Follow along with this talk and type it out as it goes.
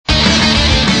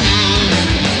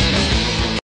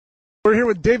We're here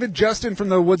with David Justin from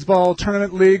the Woodsball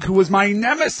Tournament League, who was my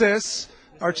nemesis,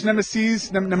 arch nemesis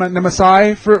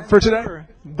for today.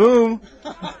 Boom.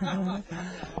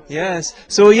 Yes.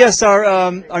 So yes,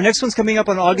 our next one's coming up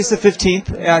on August the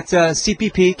 15th at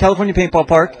CPP, California Paintball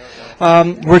Park.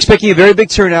 We're expecting a very big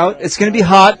turnout. It's going to be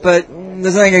hot, but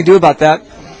there's nothing I can do about that.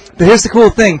 But here's the cool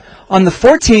thing. On the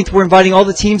 14th, we're inviting all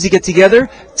the teams to get together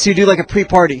to do like a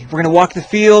pre-party. We're going to walk the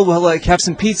field. We'll like have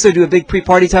some pizza, do a big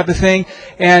pre-party type of thing,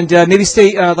 and maybe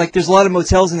stay like there's a lot of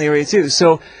motels in the area too.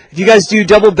 So if you guys do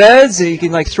double beds, you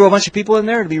can like throw a bunch of people in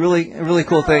there. It'll be a really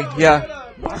cool thing. Yeah.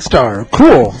 Rockstar,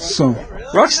 cool. So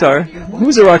Rockstar?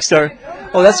 Who's a rockstar?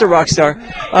 Oh, that's a rock star.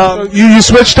 So you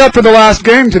switched up for the last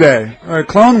game today,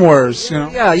 Clone Wars. You know.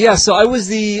 Yeah. So I was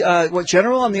the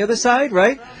general on the other side,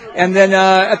 right? And then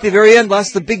at the very end,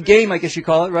 the big game, I guess you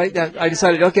call it, right? That I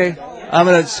decided, okay, I'm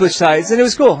gonna switch sides, and it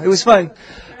was cool. It was fun.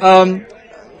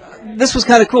 This was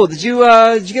kind of cool. Did you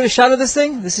get a shot of this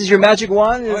thing? This is your magic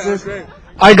wand. Great.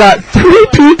 I got 3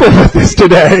 people with this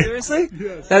today. Seriously?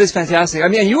 Yes. That is fantastic. I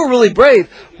mean, and you were really brave.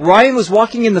 Ryan was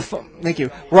walking in the. Thank you.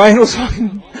 Ryan was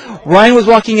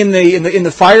walking in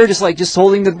the fire, just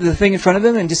holding the thing in front of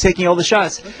him and just taking all the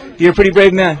shots. You're a pretty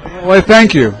brave man. Well,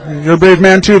 thank you. You're a brave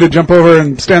man too to jump over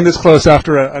and stand this close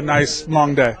after a nice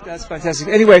long day. That's fantastic.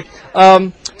 Anyway,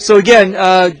 so again,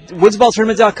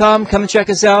 woodsballtournament.com. Come and check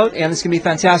us out, and it's gonna be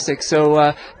fantastic.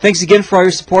 So thanks again for all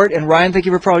your support, and Ryan, thank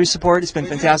you for all your support. It's been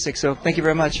fantastic. So thank you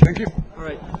very much. Thank you. All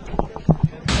right.